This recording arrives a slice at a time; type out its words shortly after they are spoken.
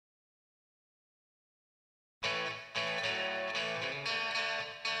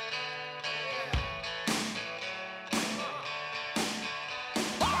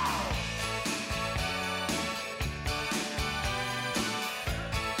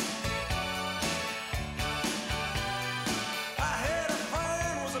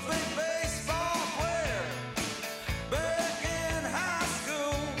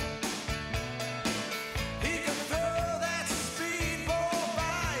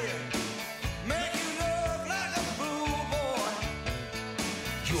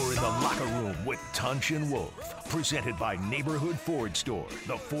Locker Room with Tunch and Wolf. Presented by Neighborhood Ford Store.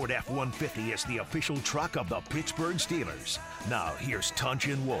 The Ford F-150 is the official truck of the Pittsburgh Steelers. Now, here's Tunch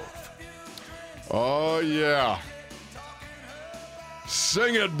and Wolf. Oh, yeah.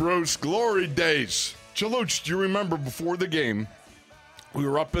 Sing it, Bruce. Glory days. Chaluch, do you remember before the game, we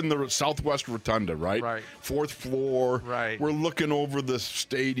were up in the Southwest Rotunda, right? Right. Fourth floor. Right. We're looking over the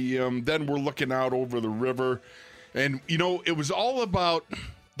stadium. Then we're looking out over the river. And, you know, it was all about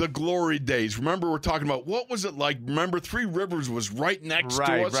the glory days. Remember, we're talking about what was it like? Remember, Three Rivers was right next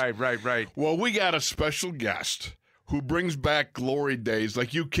to us? Right. Well, we got a special guest who brings back glory days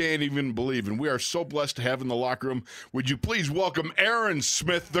like you can't even believe. And we are so blessed to have in the locker room. Would you please welcome Aaron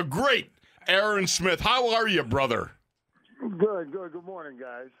Smith, the great Aaron Smith. How are you, brother? Good. Good morning,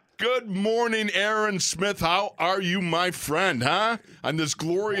 guys. Good morning, Aaron Smith. How are you, my friend, huh? On this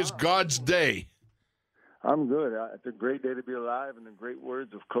glorious God's day. I'm good. It's a great day to be alive, in the great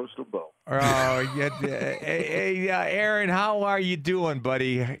words of Coastal Bo. Oh, yeah. Hey, Aaron, how are you doing,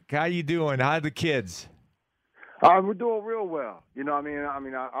 buddy? How you doing? How are the kids? We're doing real well. You know, I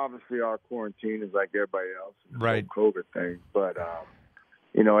mean, obviously our quarantine is like everybody else, Right? Whole COVID thing, but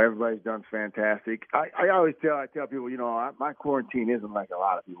you know, everybody's done fantastic. I always tell people, you know, my quarantine isn't like a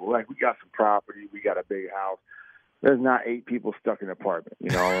lot of people. Like, we got some property, we got a big house. There's not 8 people stuck in an apartment, you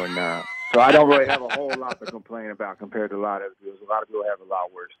know, and so I don't really have a whole lot to complain about compared to a lot of people. A lot of people have a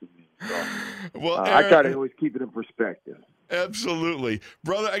lot worse than me. So Well, I try to always keep it in perspective. Absolutely.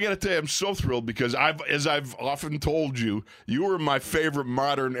 Brother, I got to tell you, I'm so thrilled because as I've often told you, you were my favorite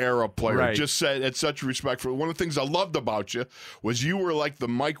modern era player. Right. Just said at such respect for one of the things I loved about you was you were like the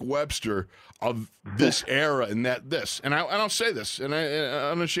Mike Webster of this era and and I'll say this, and I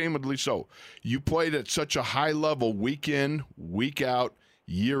unashamedly so. You played at such a high level week in, week out,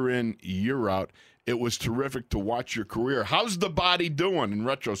 year in, year out. It was terrific to watch your career. How's the body doing in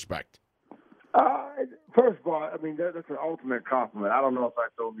retrospect? First of all, I mean, that's an ultimate compliment. I don't know if I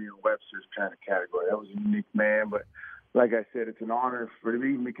throw me in Webster's kind of category. That was a unique man, but like I said, it's an honor for to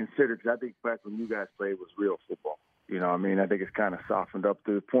even be considered, because I think back when you guys played was real football. You know what I mean? I think it's kind of softened up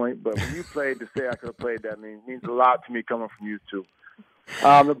to the point, but when you played, to say I could have played that means a lot to me coming from you too.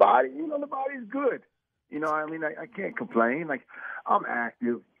 The body's good. You know, I mean, I can't complain. Like, I'm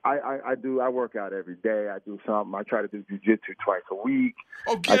active. I work out every day. I do something. I try to do jiu-jitsu twice a week.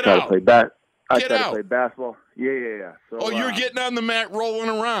 Oh, I try to play to play basketball. Yeah. So, you're getting on the mat rolling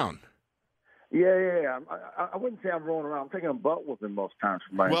around. Yeah. I wouldn't say I'm rolling around. I'm taking a butt whooping most times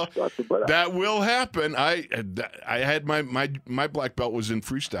for my instructor. But that will happen. I had my black belt was in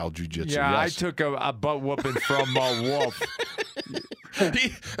freestyle jiu-jitsu. Yeah, yes. I took a butt whooping from Wolf.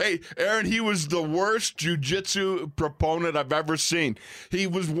 Hey, Aaron, he was the worst jiu-jitsu proponent I've ever seen. He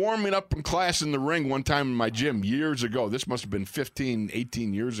was warming up in class in the ring one time in my gym years ago. This must have been 15,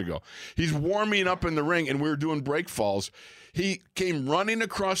 18 years ago. He's warming up in the ring, and we were doing break falls. He came running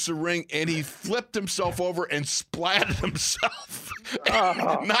across the ring, and he flipped himself over and splatted himself.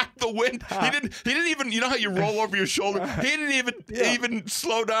 Knocked the wind. He didn't even, you know how you roll over your shoulder? He didn't even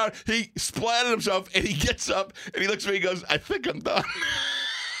slow down. He splatted himself, and he gets up, and he looks at me and goes, I think I'm done.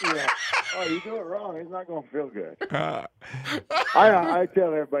 Yeah. Oh, you do it wrong. It's not going to feel good. I tell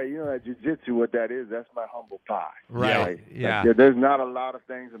everybody, you know, that jiu-jitsu, what that is, that's my humble pie. Right. Yeah. Like, there's not a lot of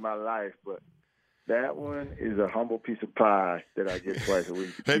things in my life, but that one is a humble piece of pie that I get twice a week.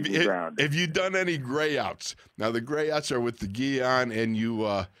 Have you done any gray outs? Now, the gray outs are with the gi on, and you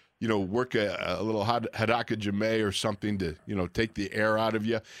work a little Hadaka Jame or something to, take the air out of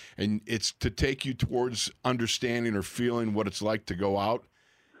you. And it's to take you towards understanding or feeling what it's like to go out.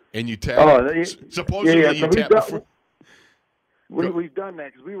 And you tap. Supposedly you tap before. We've done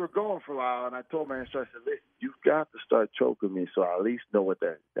that because we were going for a while, and I told my instructor, I said, listen, you've got to start choking me so I at least know what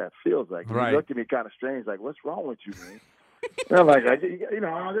that feels like. And he looked at me kind of strange, like, what's wrong with you, man? And I'm like,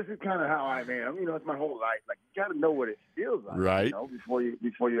 this is kind of how I am. It's my whole life. Like, you got to know what it feels like, right? Before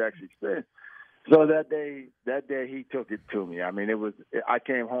you actually experience. So that day he took it to me. I mean, I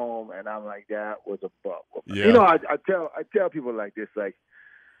came home, and I'm like, that was a butt. Yeah. I tell people like this, like,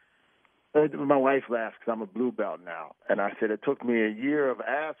 my wife laughs because I'm a blue belt now. And I said, it took me a year of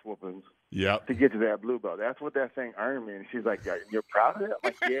ass whoopings to get to that blue belt. That's what that thing earned me. And she's like, you're proud of it? I'm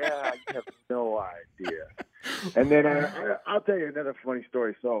like, yeah, you have no idea. And then I'll tell you another funny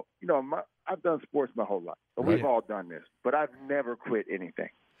story. So, I've done sports my whole life. So we've all done this. But I've never quit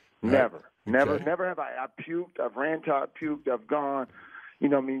anything. Right. Never have I. I've puked. I've ran till I puked. I've gone.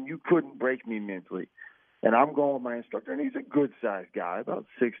 You couldn't break me mentally. And I'm going with my instructor, and he's a good-sized guy, about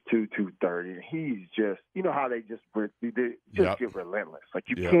 6'2", 230. And he's just, how they just get relentless. Like,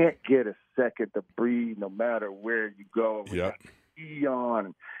 you can't get a second to breathe no matter where you go.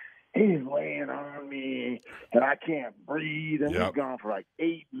 Eon. he's laying on me, and I can't breathe. And Yep. he's gone for like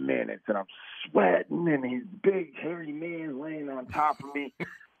 8 minutes, and I'm sweating, and he's big, hairy man laying on top of me.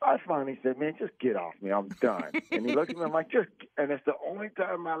 I finally said, man, just get off me. I'm done. And he looked at me, I'm like, and it's the only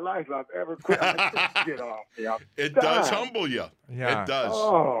time in my life I've ever quit. I'm like, just get off me. I'm It done. does humble you. Yeah. It does.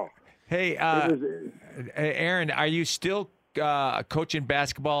 Oh, Hey, Aaron, are you still coaching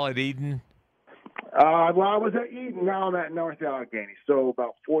basketball at Eden? well, I was at Eden. Now I'm at North Allegheny. So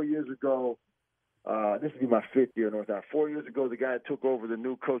about 4 years ago, this will be my 5th year at North Allegheny. 4 years ago, the guy that took over the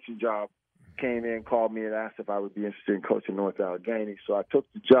new coaching job came in, called me, and asked if I would be interested in coaching North Allegheny. So I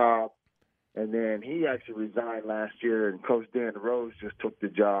took the job, and then he actually resigned last year, and Coach Dan Rose just took the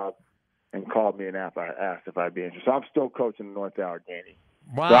job and called me and asked if I'd be interested. So I'm still coaching North Allegheny.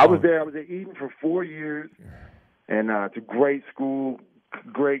 Wow. So I was there. I was at Eden for 4 years, and it's a great school,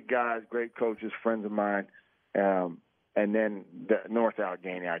 great guys, great coaches, friends of mine. And then the North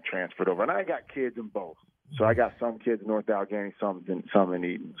Allegheny, I transferred over, and I got kids in both. So I got some kids in North Allegheny, some in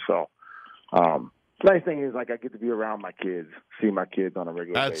Eden. So nice thing is, like, I get to be around my kids, see my kids on a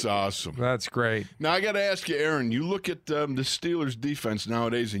regular basis. That's awesome. That's great. Now, I got to ask you, Aaron, you look at the Steelers' defense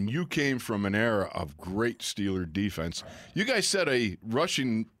nowadays, and you came from an era of great Steeler defense. You guys set a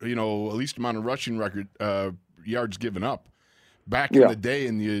rushing, at least amount of rushing record, yards given up back in the day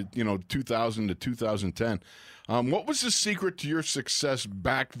in the, 2000 to 2010. What was the secret to your success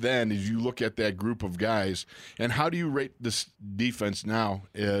back then as you look at that group of guys, and how do you rate this defense now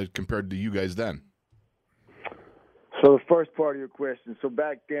compared to you guys then? So the first part of your question, so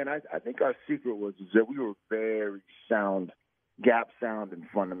back then, I think our secret was that we were very sound, gap sound and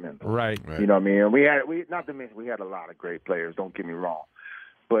fundamental. Right. You know what I mean? And we not to mention we had a lot of great players. Don't get me wrong,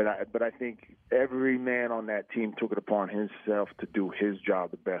 but I think every man on that team took it upon himself to do his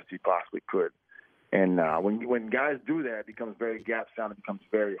job the best he possibly could. And when guys do that, it becomes very gap sound. It becomes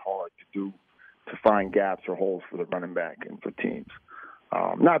very hard to find gaps or holes for the running back and for teams.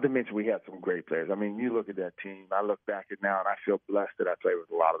 Not to mention we had some great players. I mean, you look at that team. I look back at now, and I feel blessed that I played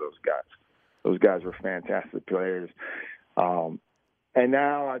with a lot of those guys. Those guys were fantastic players. And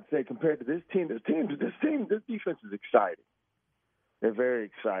now I'd say compared to this defense is exciting. They're very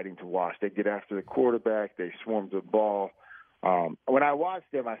exciting to watch. They get after the quarterback. They swarm the ball. When I watch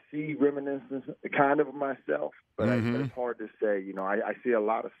them, I see reminiscence kind of myself, but it's hard to say. I see a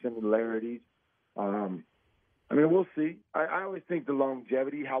lot of similarities. I mean, we'll see. I always think the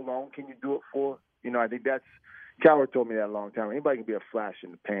longevity, how long can you do it for? I think that's – Cowher told me that a long time. Anybody can be a flash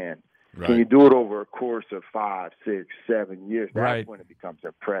in the pan. Right. Can you do it over a course of 5, 6, 7 years? That's when it becomes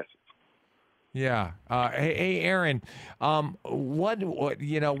impressive. Yeah. Hey, Aaron, what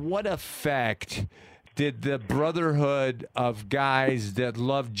effect did the brotherhood of guys that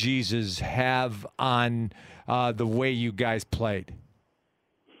love Jesus have on the way you guys played?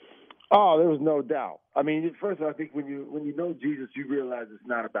 Oh, there was no doubt. I mean, first of all, I think when you know Jesus, you realize it's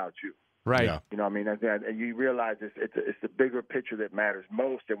not about you. Right. Yeah. You know what I mean? And you realize it's the bigger picture that matters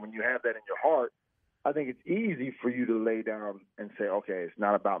most. And when you have that in your heart, I think it's easy for you to lay down and say, okay, it's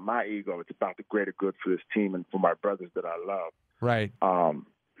not about my ego. It's about the greater good for this team and for my brothers that I love. Right.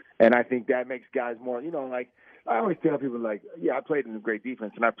 And I think that makes guys more, like I always tell people, like, yeah, I played in a great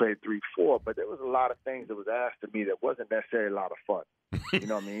defense and I played 3-4, but there was a lot of things that was asked of me that wasn't necessarily a lot of fun. You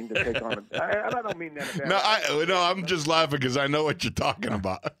know what I mean? To take on I don't mean that. I'm just laughing because I know what you're talking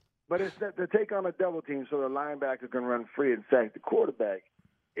about. But it's to take on a double team so the linebacker can run free and sack the quarterback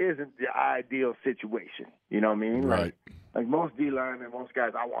isn't the ideal situation. You know what I mean? Right. Like most D linemen, most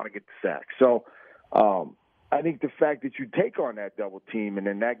guys, I want to get the sack. So I think the fact that you take on that double team and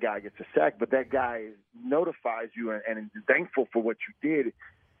then that guy gets a sack, but that guy notifies you and is thankful for what you did,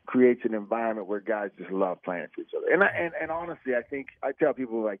 creates an environment where guys just love playing for each other. And honestly, I think I tell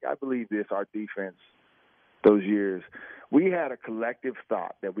people, like, I believe this, our defense those years, we had a collective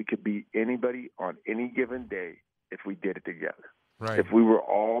thought that we could beat anybody on any given day if we did it together. Right. If we were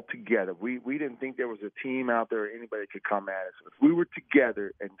all together. We didn't think there was a team out there anybody could come at us. If we were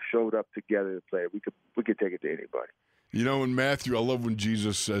together and showed up together to play, we could take it to anybody. In Matthew, I love when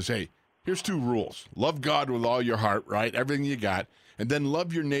Jesus says, hey, here's 2 rules. Love God with all your heart, right? Everything you got. And then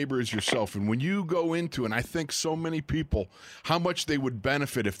love your neighbor as yourself. And when you go into, and I think so many people, how much they would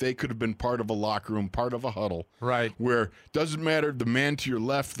benefit if they could have been part of a locker room, part of a huddle. Right. Where it doesn't matter the man to your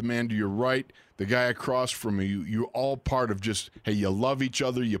left, the man to your right, the guy across from you, you're all part of just, hey, you love each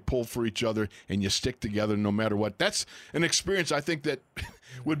other, you pull for each other, and you stick together no matter what. That's an experience I think that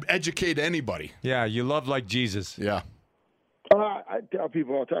would educate anybody. Yeah, you love like Jesus. Yeah. I tell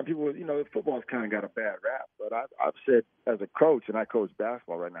people all the time, football's kind of got a bad rap. But I've said as a coach, and I coach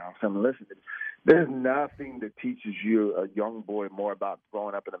basketball right now, so I'm listening. There's nothing that teaches you, a young boy, more about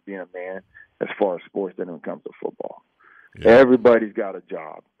growing up and being a man as far as sports than when it comes to football. Yeah. Everybody's got a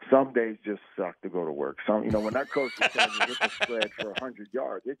job. Some days just suck to go to work. When that coach is telling you hit the spread for 100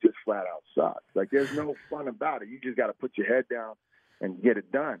 yards, it just flat out sucks. Like, there's no fun about it. You just got to put your head down and get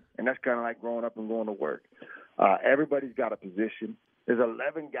it done. And that's kind of like growing up and going to work. Everybody's got a position. There's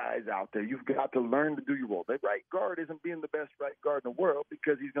 11 guys out there. You've got to learn to do your role. The right guard isn't being the best right guard in the world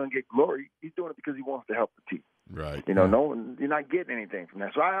because he's going to get glory. He's doing it because he wants to help the team. Right. No one, you're not getting anything from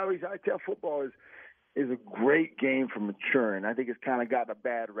that. So I tell football is a great game for maturing. I think it's kind of gotten a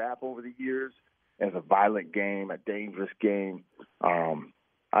bad rap over the years as a violent game, a dangerous game.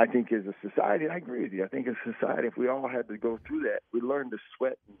 I think as a society, and I agree with you, I think as a society, if we all had to go through that, we learn to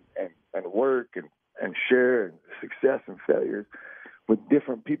sweat and work and share success and failures with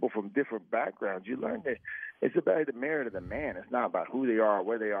different people from different backgrounds. You learn that it's about the merit of the man. It's not about who they are,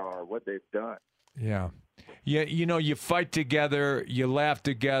 where they are, or what they've done. Yeah. Yeah, you fight together, you laugh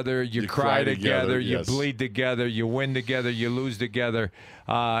together, you cry together, yes. You bleed together, you win together, you lose together,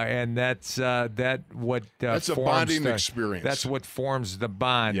 and that's what that's a bonding experience. That's what forms the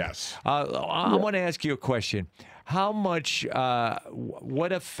bond. Yes. I want to ask you a question. How much,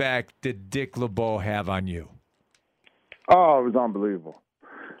 what effect did Dick LeBeau have on you? Oh, it was unbelievable.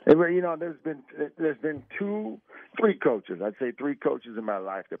 There's been three coaches. I'd say three coaches in my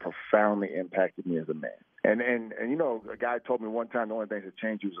life that profoundly impacted me as a man. And a guy told me one time the only thing that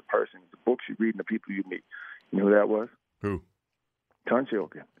changed you as a person is the books you read and the people you meet. You know who that was? Who? Tun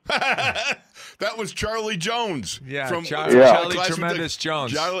Chilkin. That was Charlie Jones. Yeah, from Charlie Tremendous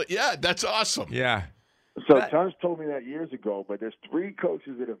Jones. Yeah, that's awesome. Yeah. So Tun's told me that years ago, but there's three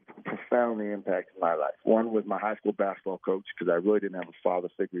coaches that have profoundly impacted my life. One was my high school basketball coach because I really didn't have a father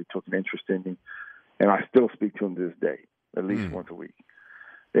figure who took an interest in me, and I still speak to him to this day, at least once a week.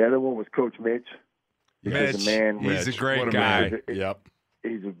 The other one was Coach Mitch. Mitch, he's a great guy. Yep.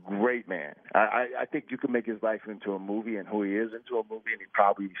 He's a great man. I think you can make his life into a movie and who he is into a movie, and he'd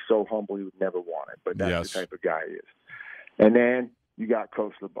probably be so humble he would never want it, but that's the type of guy he is. And then you got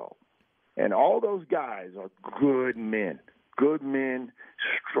Coach LeBeau. And all those guys are good men,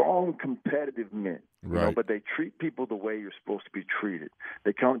 strong, competitive men. Right. But they treat people the way you're supposed to be treated.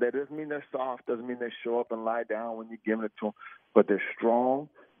 That doesn't mean they're soft, doesn't mean they show up and lie down when you're giving it to them, but they're strong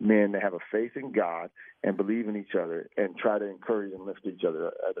men that have a faith in God and believe in each other and try to encourage and lift each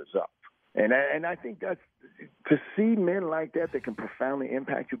others up. And I think that's to see men like that can profoundly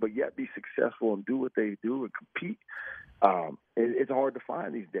impact you, but yet be successful and do what they do and compete. It's hard to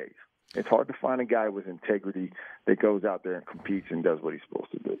find these days. It's hard to find a guy with integrity that goes out there and competes and does what he's supposed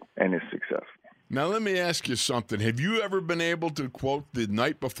to do and is successful. Now, let me ask you something. Have you ever been able to quote The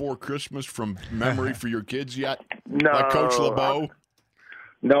Night Before Christmas from memory for your kids yet? No. Like Coach LeBeau?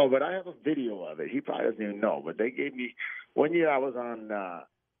 No, but I have a video of it. He probably doesn't even know. But they gave me – one year I was on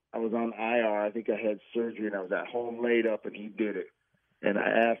IR. I think I had surgery, and I was at home laid up, and he did it. And I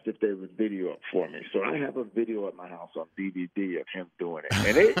asked if they would video it for me. So I have a video at my house on DVD of him doing it.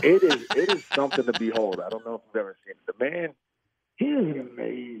 And it is something to behold. I don't know if you've ever seen it. The man, he is an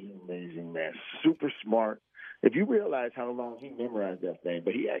amazing man. Super smart. If you realize how long he memorized that thing,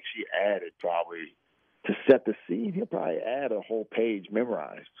 but he actually added probably to set the scene, he'll probably add a whole page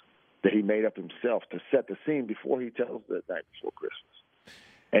memorized that he made up himself to set the scene before he tells the Night Before Christmas.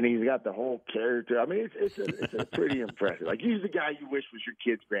 And he's got the whole character. I mean, it's a pretty impressive. Like, he's the guy you wish was your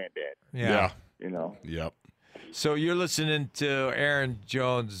kid's granddad. Yeah. Yep. So you're listening to Aaron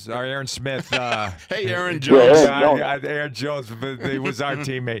Smith. Hey, Aaron Jones. Aaron Jones was our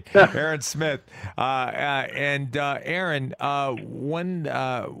teammate. Aaron Smith. Aaron,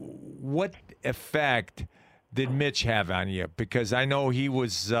 what effect did Mitch have on you? Because I know he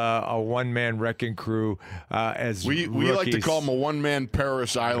was a one-man wrecking crew as we like to call him a one-man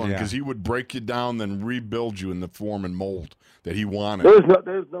Paris Island because he would break you down, then rebuild you in the form and mold that he wanted.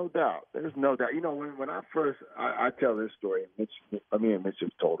 There's no doubt. There's no doubt. When I first I tell this story, me and Mitch have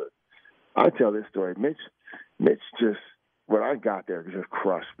told it. I tell this story. Mitch just when I got there just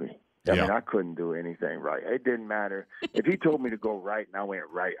crushed me. I mean, I couldn't do anything right. It didn't matter if he told me to go right and I went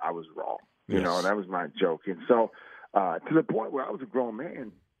right. I was wrong. And that was my joke. And so to the point where I was a grown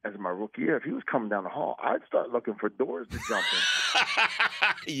man as my rookie year, if he was coming down the hall, I'd start looking for doors to jump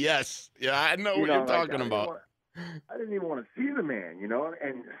in. Yes. Yeah, I know what you're talking about. I didn't even want to see the man,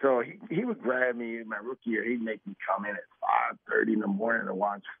 And so he would grab me in my rookie year. He'd make me come in at 5:30 in the morning to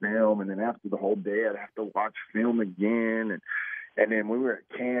watch film. And then after the whole day, I'd have to watch film again. And then we were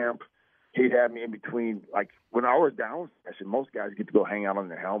at camp. he'd have me in between, like when I was down session, most guys get to go hang out on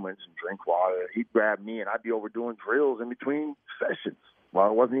their helmets and drink water. He'd grab me and I'd be over doing drills in between sessions. Well,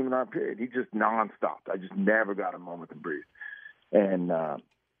 it wasn't even our period. He just nonstop. I just never got a moment to breathe. And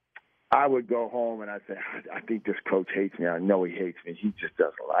I would go home and I'd say, I think this coach hates me. I know he hates me. He just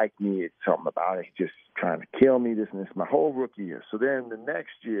doesn't like me. It's something about it. He's just trying to kill me, this and this, my whole rookie year. So then the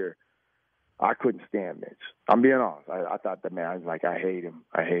next year, I couldn't stand Mitch. I'm being honest. I thought that, man, I was like, I hate him.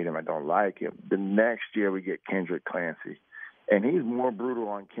 I don't like him. The next year we get Kendrick Clancy. And he's more brutal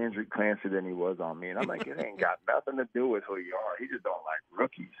on Kendrick Clancy than he was on me. And I'm like, it ain't got nothing to do with who you are. He just don't like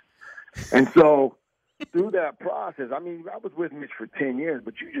rookies. And so through that process, I mean, I was with Mitch for 10 years,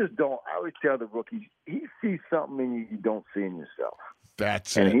 but you just don't. I always tell the rookies, he sees something in you don't see in yourself.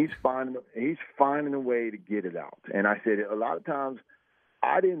 That's and it. He's finding a way to get it out. And I said, a lot of times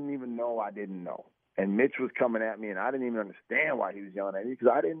I didn't even know I didn't know. And Mitch was coming at me, and I didn't even understand why he was yelling at me because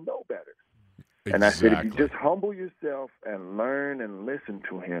I didn't know better. Exactly. And I said, if you just humble yourself and learn and listen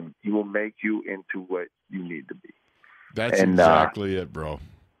to him, he will make you into what you need to be. That's exactly it, bro.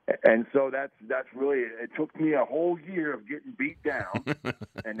 And so that's really, it took me a whole year of getting beat down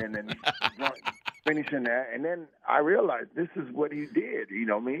and then finishing that. And then I realized this is what he did. You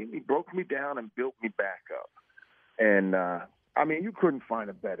know what I mean? He broke me down and built me back up. And, I mean, you couldn't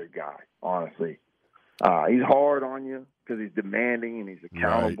find a better guy, honestly. He's hard on you because he's demanding and he's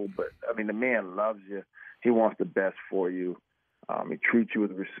accountable. Right. But, I mean, the man loves you. He wants the best for you. He treats you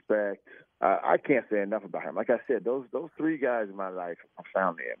with respect. I can't say enough about him. Like I said, those three guys in my life have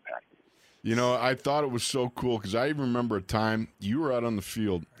found the impact. You know, I thought it was so cool because I even remember a time you were out on the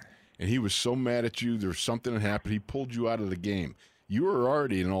field and he was so mad at you. There was something that happened. He pulled you out of the game. You were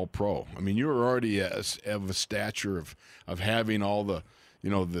already an all-pro. I mean, you were already of a stature of having all the, you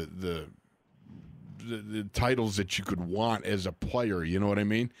know, the titles that you could want as a player, you know what I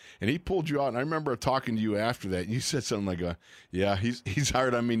mean? And he pulled you out, and I remember talking to you after that, and you said something like, yeah, he's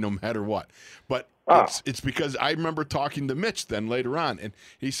hard on me no matter what. But it's because I remember talking to Mitch then later on, and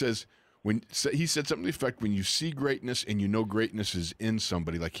he says, he said something to the effect, when you see greatness and you know greatness is in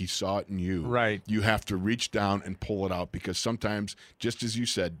somebody, like he saw it in you, right? You have to reach down and pull it out because sometimes, just as you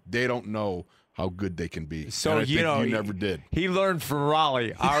said, they don't know how good they can be. So, you never did. He learned from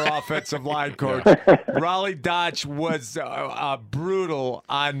Raleigh, our offensive line coach. Raleigh Dodge was brutal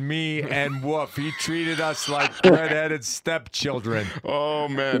on me and Wolf. He treated us like red-headed stepchildren. Oh,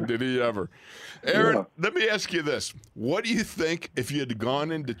 man, did he ever. Aaron, let me ask you this. What do you think if you had gone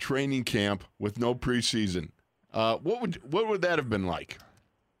into training camp with no preseason? What would that have been like?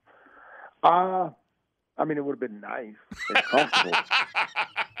 I mean, it would have been nice and comfortable.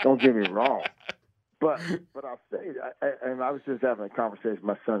 Don't get me wrong. But I'll say, and I was just having a conversation.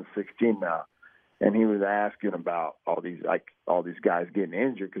 My son's 16 now, and he was asking about all these guys getting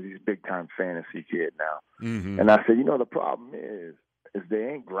injured because he's a big-time fantasy kid now. Mm-hmm. And I said, the problem is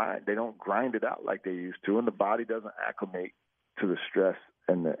they don't grind it out like they used to, and the body doesn't acclimate to the stress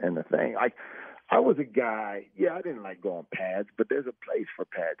and the thing. I was a guy, I didn't like going pads, but there's a place for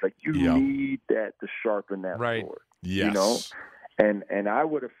pads. Like you need that to sharpen that sword. Yes. And I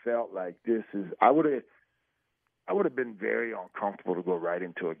would have felt like I would have been very uncomfortable to go right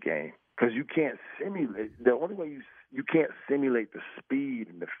into a game because you can't simulate. The only way you can't simulate the speed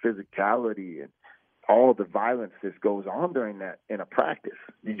and the physicality and all the violence that goes on during that in a practice.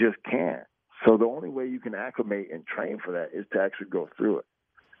 You just can't. So the only way you can acclimate and train for that is to actually go through it.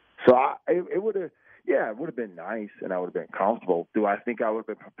 So it would have been nice, and I would have been comfortable. Do I think I would have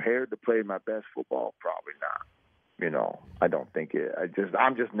been prepared to play my best football? Probably not. I don't think it.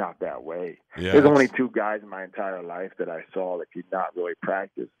 I'm just not that way. Yeah, there's only two guys in my entire life that I saw that could not really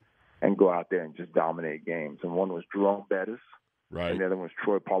practice and go out there and just dominate games. And one was Jerome Bettis, right, and the other one was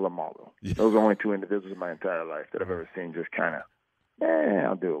Troy Polamalu. Yeah. Those are the only two individuals in my entire life that I've ever seen just kind of,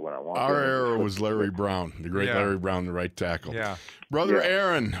 I'll do it when I want. Our era was Larry Brown, the great Larry Brown, the right tackle. Yeah. Brother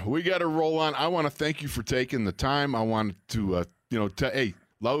Aaron, we got to roll on. I want to thank you for taking the time. I wanted to,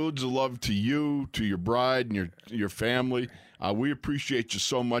 loads of love to you, to your bride, and your family. We appreciate you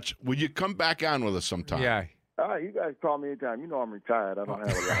so much. Will you come back on with us sometime? Yeah. You guys call me anytime. I'm retired. I don't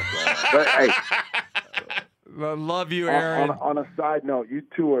have a lot going on. But, hey. Love you, Aaron. On a side note, you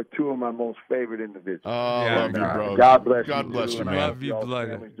two are two of my most favorite individuals. Love you, bro. God bless you. God bless you, man. Love you, blood.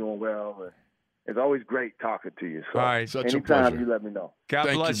 Family's doing well. It's always great talking to you. So all right. Such a anytime pleasure. you let me know.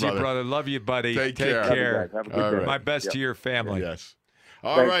 God bless you, brother. Love you, buddy. Take care. Have a good day. My best to your family. Yes.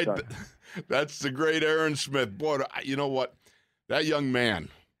 All right. That's the great Aaron Smith. Boy, you know what? That young man,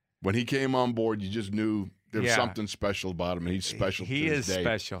 when he came on board, you just knew there was something special about him, and he's special to this day. He is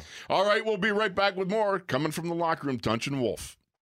special. All right, we'll be right back with more coming from the locker room. Tunch and Wolf.